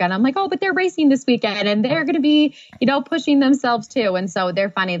hard workout. And I'm like, oh, but they're racing this weekend and they're going to be, pushing themselves too. And so they're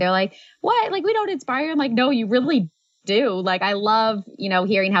funny. They're like, what? Like, we don't inspire. I'm like, no, you really do. Like, I love,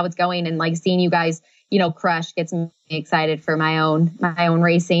 hearing how it's going, and like seeing you guys, crush gets me excited for my own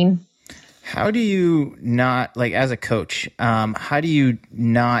racing. How do you not, like, as a coach, how do you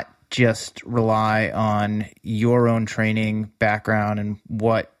not just rely on your own training background and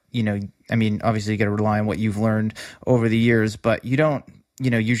what, obviously you got to rely on what you've learned over the years, but you don't,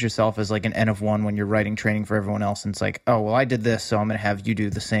 use yourself as like an N of one when you're writing training for everyone else. And it's like, oh, well, I did this, so I'm going to have you do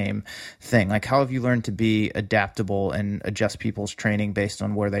the same thing. Like, how have you learned to be adaptable and adjust people's training based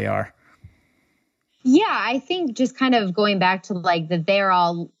on where they are? Yeah, I think just kind of going back to like that they're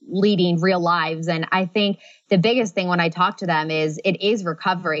all leading real lives. And I think the biggest thing when I talk to them is it is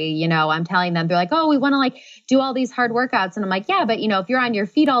recovery. I'm telling them, they're like, oh, we want to like do all these hard workouts. And I'm like, yeah, but if you're on your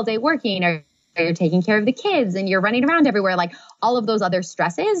feet all day working, or you're taking care of the kids and you're running around everywhere, like all of those other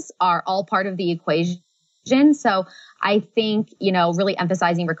stresses are all part of the equation. So I think, really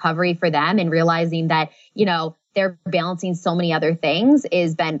emphasizing recovery for them and realizing that, they're balancing so many other things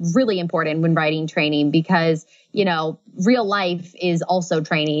has been really important when riding training because, real life is also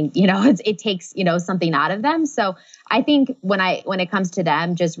training, it takes, something out of them. So I think when it comes to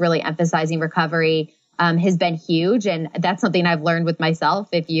them, just really emphasizing recovery has been huge. And that's something I've learned with myself.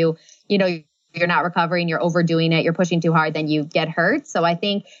 If you're not recovering, you're overdoing it, you're pushing too hard, then you get hurt. So I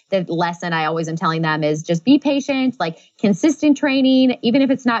think the lesson I always am telling them is just be patient, like consistent training, even if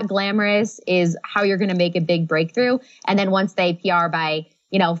it's not glamorous, is how you're going to make a big breakthrough. And then once they PR by,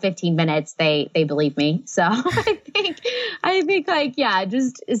 15 minutes, they believe me. So I think like, yeah,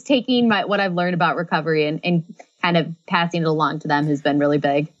 just is taking what I've learned about recovery and kind of passing it along to them has been really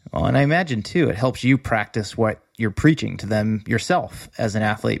big. Well, and I imagine too, it helps you practice what you're preaching to them yourself as an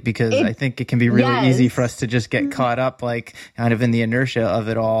athlete, because I think it can be really easy for us to just get caught up, like kind of in the inertia of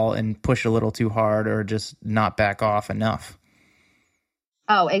it all and push a little too hard or just not back off enough.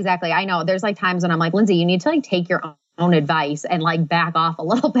 Oh, exactly. I know there's like times when I'm like, Lindsay, you need to like take your own advice and like back off a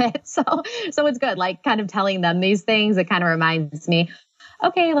little bit. So it's good. Like kind of telling them these things, it kind of reminds me,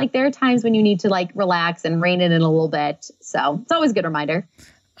 okay, like there are times when you need to like relax and rein it in a little bit. So it's always a good reminder.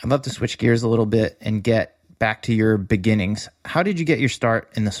 I'd love to switch gears a little bit and get back to your beginnings. How did you get your start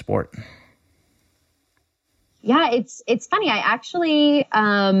in the sport? Yeah, it's funny. I actually,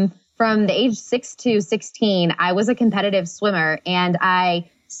 from the age 6 to 16, I was a competitive swimmer, and I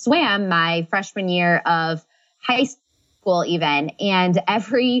swam my freshman year of high school even. And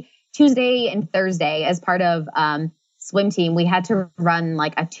every Tuesday and Thursday, as part of swim team, we had to run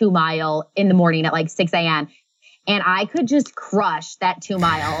like a 2-mile in the morning at like 6 a.m. And I could just crush that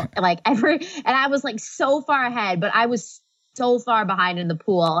 2-mile and I was like so far ahead, but I was so far behind in the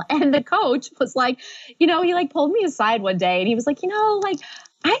pool. And the coach was like, he like pulled me aside one day and he was like,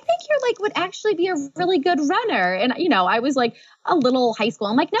 I think you're like would actually be a really good runner. And, I was like a little high school.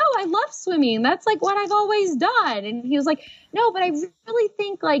 I'm like, no, I love swimming. That's like what I've always done. And he was like, no, but I really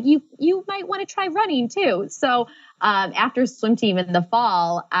think like you might want to try running too. So after swim team in the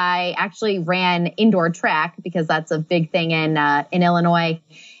fall, I actually ran indoor track because that's a big thing in Illinois.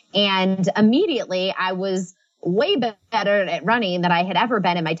 And immediately I was way better at running than I had ever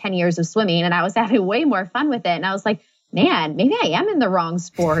been in my 10 years of swimming. And I was having way more fun with it. And I was like, man, maybe I am in the wrong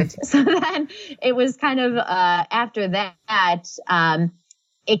sport. So then it was kind of after that,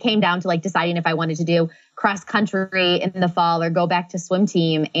 it came down to like deciding if I wanted to do cross country in the fall or go back to swim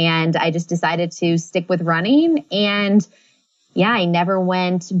team. And I just decided to stick with running. And yeah, I never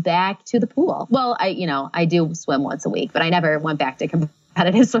went back to the pool. Well, I do swim once a week, but I never went back to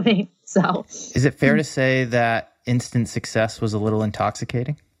competitive swimming. So is it fair to say that instant success was a little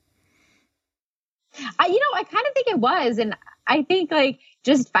intoxicating? I kind of think it was. And I think like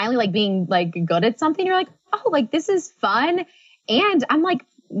just finally like being like good at something, you're like, oh, like this is fun. And I'm like,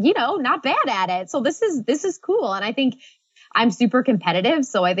 not bad at it. So this is cool. And I think I'm super competitive.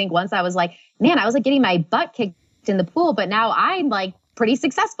 So I think once I was like, man, I was like getting my butt kicked in the pool, but now I'm like pretty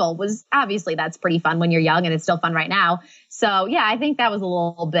successful. Was obviously that's pretty fun when you're young, and it's still fun right now. So yeah, I think that was a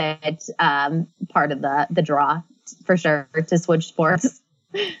little bit part of the draw for sure to switch sports.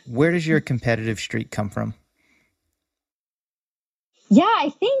 Where does your competitive streak come from? Yeah, I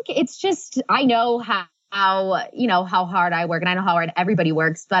think it's just, I know how hard I work and I know how hard everybody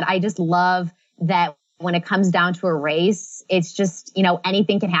works, but I just love that when it comes down to a race, it's just,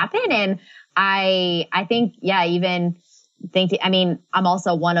 anything can happen. And I think, I'm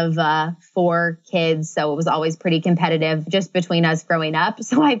also one of 4 kids, so it was always pretty competitive just between us growing up.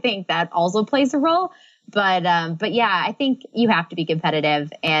 So I think that also plays a role. But yeah, I think you have to be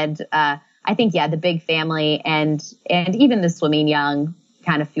competitive. And I think, the big family and even the swimming young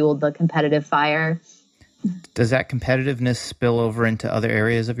kind of fueled the competitive fire. Does that competitiveness spill over into other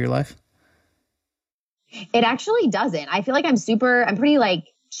areas of your life? It actually doesn't. I feel like I'm pretty like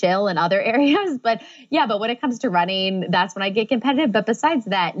chill in other areas, but when it comes to running, that's when I get competitive. But besides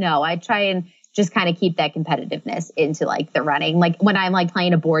that, no, I try and just kind of keep that competitiveness into like the running. Like when I'm like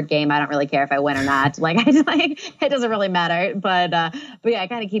playing a board game, I don't really care if I win or not. Like it doesn't really matter. But yeah, I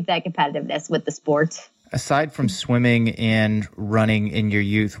kind of keep that competitiveness with the sport. Aside from swimming and running in your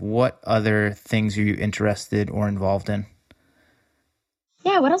youth, what other things are you interested or involved in?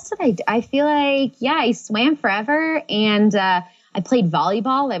 Yeah, what else did I do? I feel like, I swam forever, and I played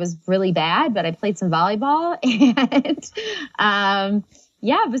volleyball. I was really bad, but I played some volleyball. And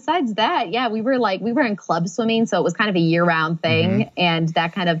besides that, we were in club swimming, so it was kind of a year-round thing. Mm-hmm. And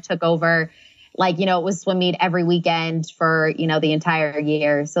that kind of took over, it was swim meet every weekend for, the entire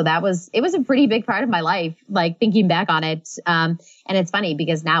year. So it was a pretty big part of my life, like thinking back on it. And And it's funny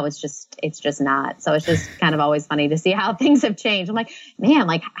because now it's just not. So it's just kind of always funny to see how things have changed. I'm like, man,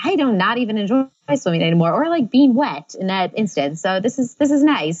 like I do not even enjoy swimming anymore, or like being wet in that instance. So this is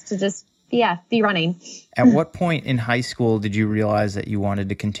nice to just, be running. At what point in high school did you realize that you wanted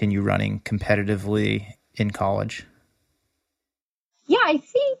to continue running competitively in college? Yeah, I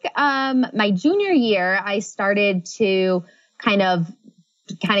think my junior year, I started to kind of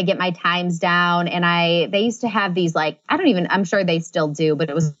get my times down. And they used to have these I'm sure they still do, but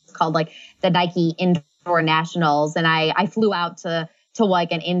it was called like the Nike Indoor Nationals. And I flew out to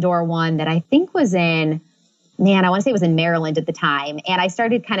like an indoor one that I think was I want to say it was in Maryland at the time. And I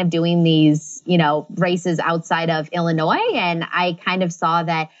started kind of doing these, races outside of Illinois. And I kind of saw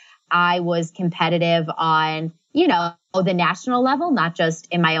that I was competitive on, the national level, not just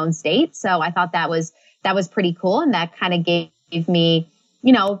in my own state. So I thought that was pretty cool. And that kind of gave me,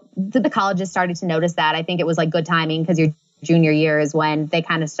 the colleges started to notice that. I think it was like good timing because your junior year is when they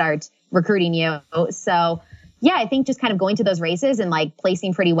kind of start recruiting you. So yeah, I think just kind of going to those races and like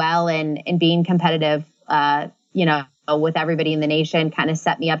placing pretty well and being competitive, with everybody in the nation kind of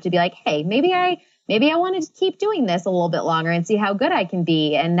set me up to be like, hey, maybe I wanted to keep doing this a little bit longer and see how good I can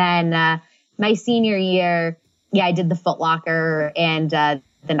be. And then my senior year, I did the Foot Locker and the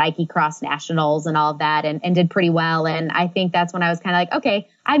Nike Cross Nationals and all of that and did pretty well. And I think that's when I was kind of like, okay,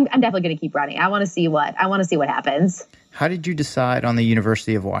 I'm definitely going to keep running. I want to see what happens. How did you decide on the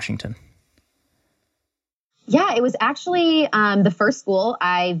University of Washington? Yeah, it was actually the first school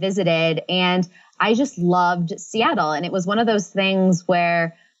I visited, and I just loved Seattle. And it was one of those things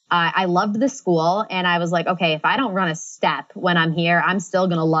where I loved the school, and I was like, okay, if I don't run a step when I'm here, I'm still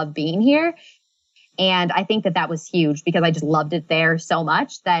going to love being here. And I think that was huge because I just loved it there so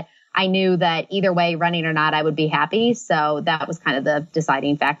much that I knew that either way, running or not, I would be happy. So that was kind of the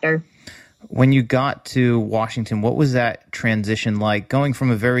deciding factor. When you got to Washington, what was that transition like, going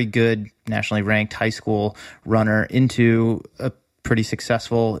from a very good nationally ranked high school runner into a pretty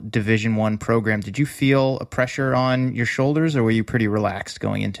successful Division I program? Did you feel a pressure on your shoulders, or were you pretty relaxed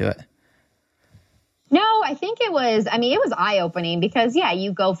going into it? No, I think it was eye-opening because,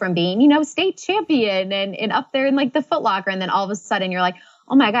 you go from being, state champion and up there in like the Foot Locker. And then all of a sudden you're like,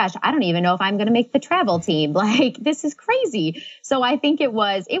 oh my gosh, I don't even know if I'm going to make the travel team. Like, this is crazy. So I think it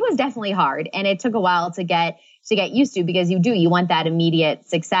was definitely hard. And it took a while to get used to, because you want that immediate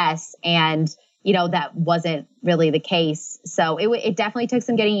success. And, that wasn't really the case. So it definitely took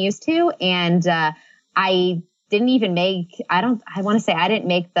some getting used to. And I didn't make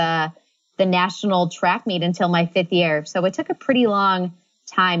the national track meet until my 5th year. So it took a pretty long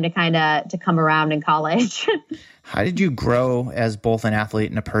time to come around in college. How did you grow as both an athlete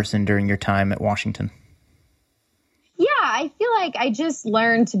and a person during your time at Washington? Yeah, I feel like I just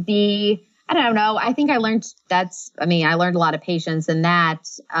learned to be, I don't know. I think I learned I learned a lot of patience in that,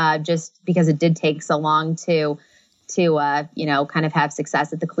 just because it did take so long to kind of have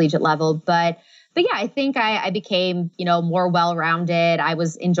success at the collegiate level. But yeah, I think I became, more well-rounded. I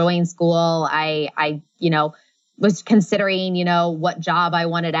was enjoying school. I was considering, what job I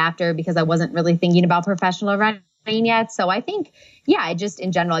wanted after, because I wasn't really thinking about professional running yet. So I think, I just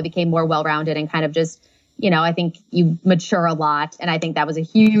in general, I became more well-rounded and kind of just, I think you mature a lot. And I think that was a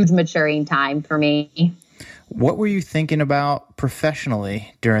huge maturing time for me. What were you thinking about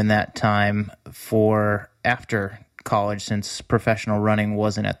professionally during that time for after college, since professional running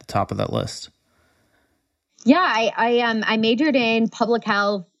wasn't at the top of that list? Yeah, I majored in public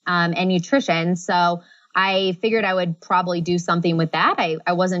health and nutrition. So I figured I would probably do something with that.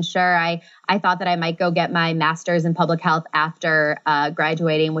 I wasn't sure. I thought that I might go get my master's in public health after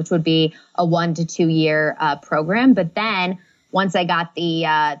graduating, which would be a 1 to 2 year program. But then once I got the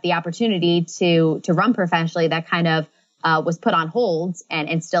opportunity to run professionally, that kind of was put on hold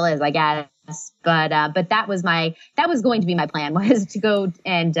and still is, I guess. But that was going to be my plan, was to go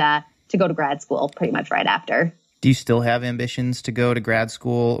to grad school pretty much right after. Do you still have ambitions to go to grad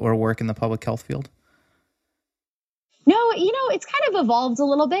school or work in the public health field? No, it's kind of evolved a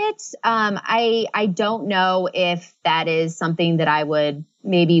little bit. I don't know if that is something that I would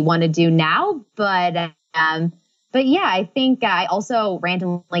maybe want to do now, but yeah, I think I also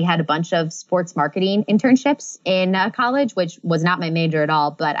randomly had a bunch of sports marketing internships in college, which was not my major at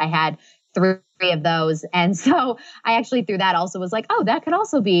all, but I had 3 of those. And so I actually through that also was like, oh, that could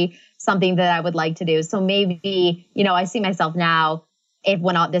also be something that I would like to do. So maybe, I see myself now,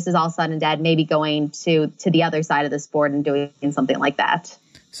 when this is all said and done, maybe going to the other side of the sport and doing something like that.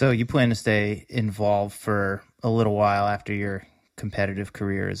 So you plan to stay involved for a little while after your competitive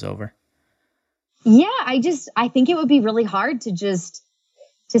career is over? Yeah, I think it would be really hard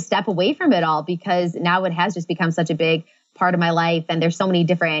to step away from it all, because now it has just become such a big part of my life. And there's so many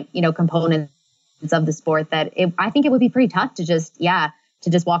different, components of the sport that I think it would be pretty tough to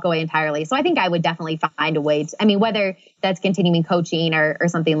just walk away entirely. So I think I would definitely find a way to, whether that's continuing coaching or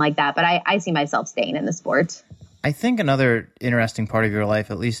something like that, but I see myself staying in the sport. I think another interesting part of your life,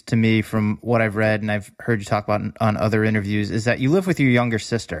 at least to me from what I've read and I've heard you talk about on other interviews, is that you live with your younger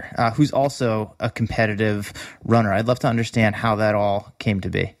sister, who's also a competitive runner. I'd love to understand how that all came to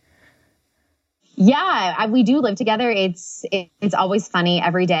be. Yeah, we do live together. It's always funny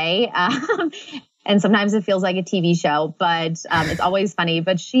every day. And sometimes it feels like a TV show, but it's always funny.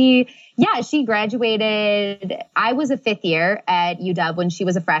 But she graduated. I was a fifth year at UW when she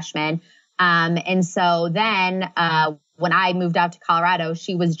was a freshman. And so then when I moved out to Colorado,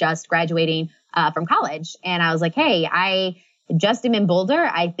 she was just graduating from college. And I was like, hey, I just am in Boulder.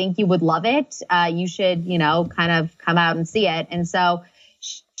 I think you would love it. You should, kind of come out and see it. And so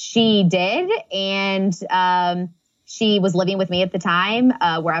she did. And she was living with me at the time,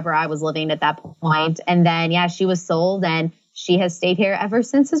 wherever I was living at that point. And then, she was sold and she has stayed here ever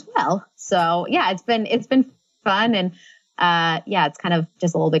since as well. So yeah, it's been fun. And it's kind of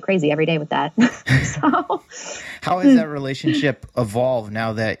just a little bit crazy every day with that. So, how has that relationship evolved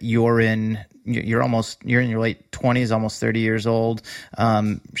now that you're in your late 20s, almost 30 years old?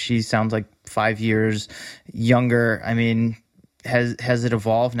 She sounds like 5 years younger. I mean, has it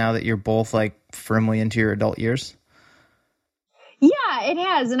evolved now that you're both like firmly into your adult years? Yeah, it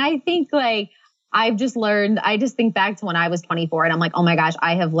has. And I think I've just learned, I just think back to when I was 24 and I'm like, oh my gosh,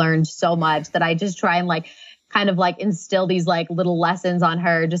 I have learned so much that I just try and kind of instill these little lessons on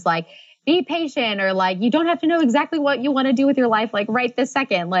her, just be patient, or you don't have to know exactly what you want to do with your life right this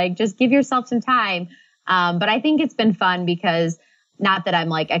second, just give yourself some time. But I think it's been fun because not that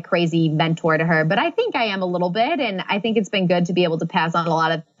I'm a crazy mentor to her, but I think I am a little bit. And I think it's been good to be able to pass on a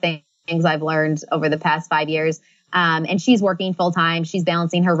lot of things I've learned over the past 5 years. And she's working full time. She's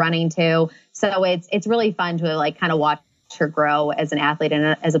balancing her running too. So it's really fun to kind of watch her grow as an athlete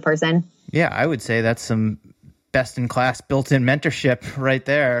and as a person. Yeah, I would say that's some best-in-class built-in mentorship right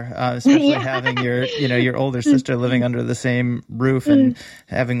there, especially having your older sister living under the same roof and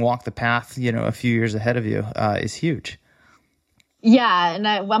having walked the path, a few years ahead of you is huge. Yeah, and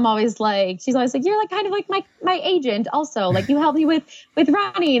I'm always she's always you're kind of my agent also. You help me with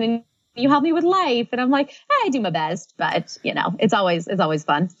running and you help me with life. And I'm I do my best, but it's always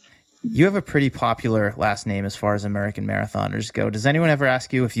fun. You have a pretty popular last name as far as American marathoners go. Does anyone ever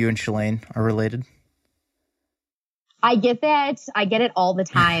ask you if you and Shalane are related? I get that. I get it all the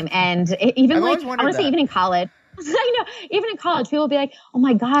time. And even I want to say even in college, I know, even in college, people will be like, oh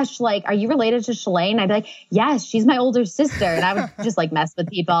my gosh, are you related to Shalane? I'd be like, yes, she's my older sister. And I would just mess with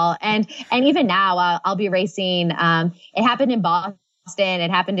people. And even now I'll be racing. It happened in Boston.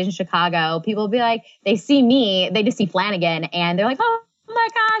 It happened in Chicago. People will be like, they see me, they just see Flanagan and they're like, oh my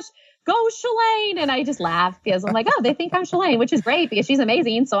gosh, go Shalane. And I just laugh because I'm oh, they think I'm Shalane, which is great because she's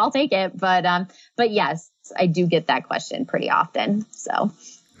amazing. So I'll take it. But yes, I do get that question pretty often. So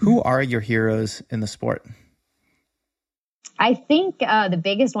who are your heroes in the sport? I think the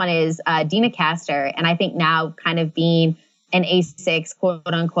biggest one is Dina Castor. And I think now kind of being an A6 quote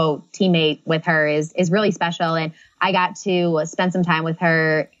unquote teammate with her is really special. And I got to spend some time with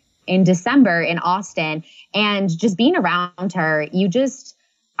her in December in Austin, and just being around her,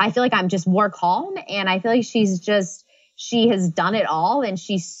 I feel I'm just more calm, and I feel she has done it all, and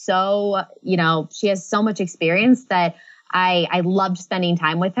she's so, she has so much experience that I loved spending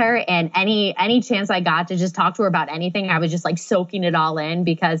time with her. And any chance I got to just talk to her about anything, I was just soaking it all in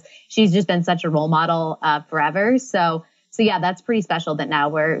because she's just been such a role model forever. So yeah, that's pretty special that now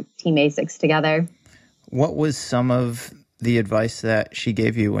we're Team A6 together. What was some of the advice that she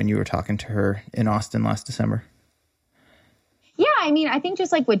gave you when you were talking to her in Austin last December? Yeah, I think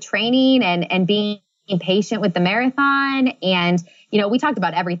just with training and being patient with the marathon. And, we talked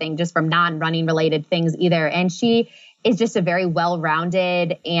about everything just from non-running related things either. And she is just a very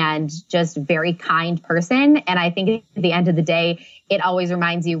well-rounded and just very kind person. And I think at the end of the day, it always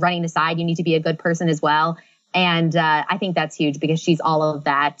reminds you, running aside, you need to be a good person as well. And I think that's huge because she's all of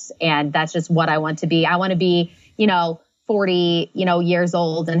that. And that's just what I want to be. I want to be, 40, years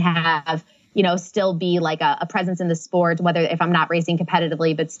old and have, still be a presence in the sport, whether if I'm not racing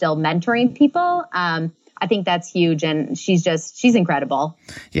competitively, but still mentoring people. I think that's huge. And she's incredible.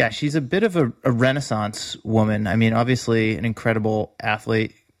 Yeah, she's a bit of a renaissance woman. Obviously an incredible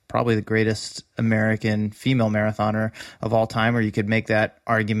athlete, probably the greatest American female marathoner of all time, or you could make that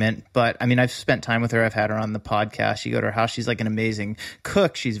argument. But I mean, I've spent time with her. I've had her on the podcast. You go to her house. She's like an amazing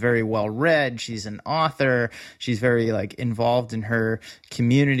cook. She's very well read. She's an author. She's very like involved in her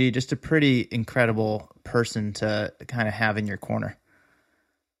community. Just a pretty incredible person to kind of have in your corner.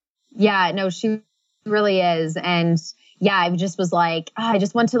 Yeah, no, she really is. And yeah, I just was like, I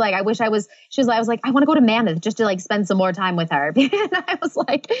just want to like, I was like, I want to go to Mammoth just to like spend some more time with her. And I was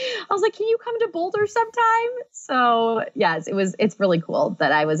like, can you come to Boulder sometime? So yes, it's really cool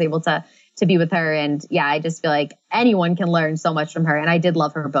that I was able to be with her. And yeah, I just feel like anyone can learn so much from her. And I did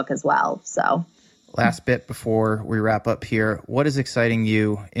love her book as well. So last bit before we wrap up here, what is exciting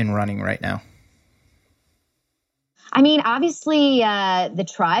you in running right now? I mean, obviously, the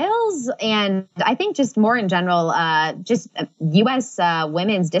trials, and I think just more in general, just U.S.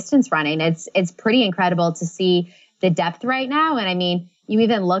 Women's distance running. It's pretty incredible to see the depth right now. And I mean, you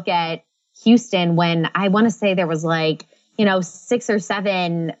even look at Houston when I want to say there was like, 6 or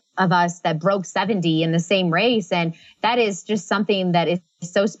 7 of us that broke 70 in the same race. And that is just something that is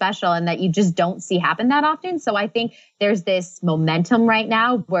so special and that you just don't see happen that often. So I think there's this momentum right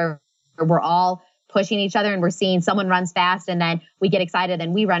now where we're all pushing each other and we're seeing someone runs fast and then we get excited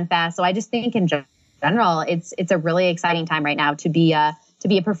and we run fast. So I just think in general, it's a really exciting time right now to be a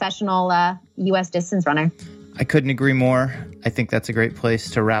professional U.S. distance runner. I couldn't agree more. I think that's a great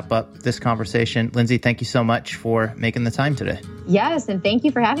place to wrap up this conversation. Lindsay, thank you so much for making the time today. Yes, and thank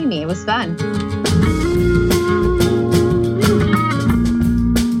you for having me. It was fun.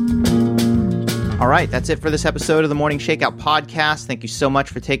 All right, that's it for this episode of the Morning Shakeout podcast. Thank you so much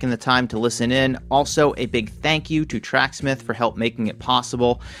for taking the time to listen in. Also, a big thank you to Tracksmith for help making it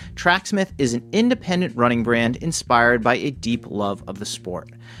possible. Tracksmith is an independent running brand inspired by a deep love of the sport.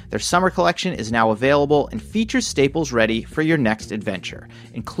 Their summer collection is now available and features staples ready for your next adventure,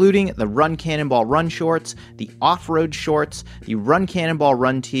 including the Run Cannonball Run shorts, the off-road shorts, the Run Cannonball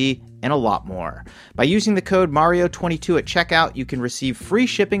Run tee, and a lot more. By using the code Mario22 at checkout, you can receive free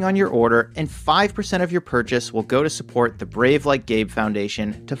shipping on your order, and 5% of your purchase will go to support the Brave Like Gabe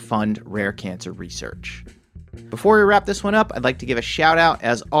Foundation to fund rare cancer research. Before we wrap this one up, I'd like to give a shout out,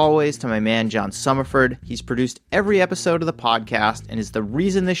 as always, to my man John Summerford. He's produced every episode of the podcast and is the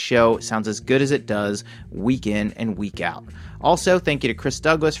reason this show sounds as good as it does week in and week out. Also, thank you to Chris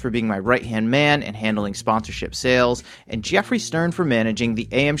Douglas for being my right-hand man and handling sponsorship sales, and Jeffrey Stern for managing the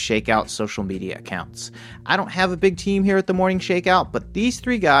AM Shakeout social media accounts. I don't have a big team here at the Morning Shakeout, but these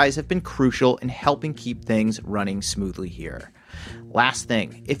 3 guys have been crucial in helping keep things running smoothly here. Last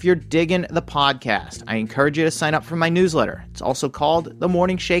thing, if you're digging the podcast, I encourage you to sign up for my newsletter. It's also called The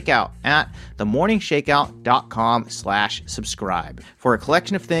Morning Shakeout at themorningshakeout.com/subscribe for a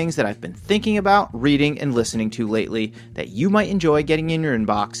collection of things that I've been thinking about, reading, and listening to lately that you might enjoy getting in your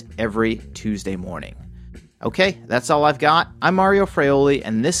inbox every Tuesday morning. Okay, that's all I've got. I'm Mario Fraioli,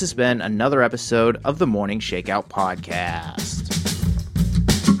 and this has been another episode of the Morning Shakeout podcast.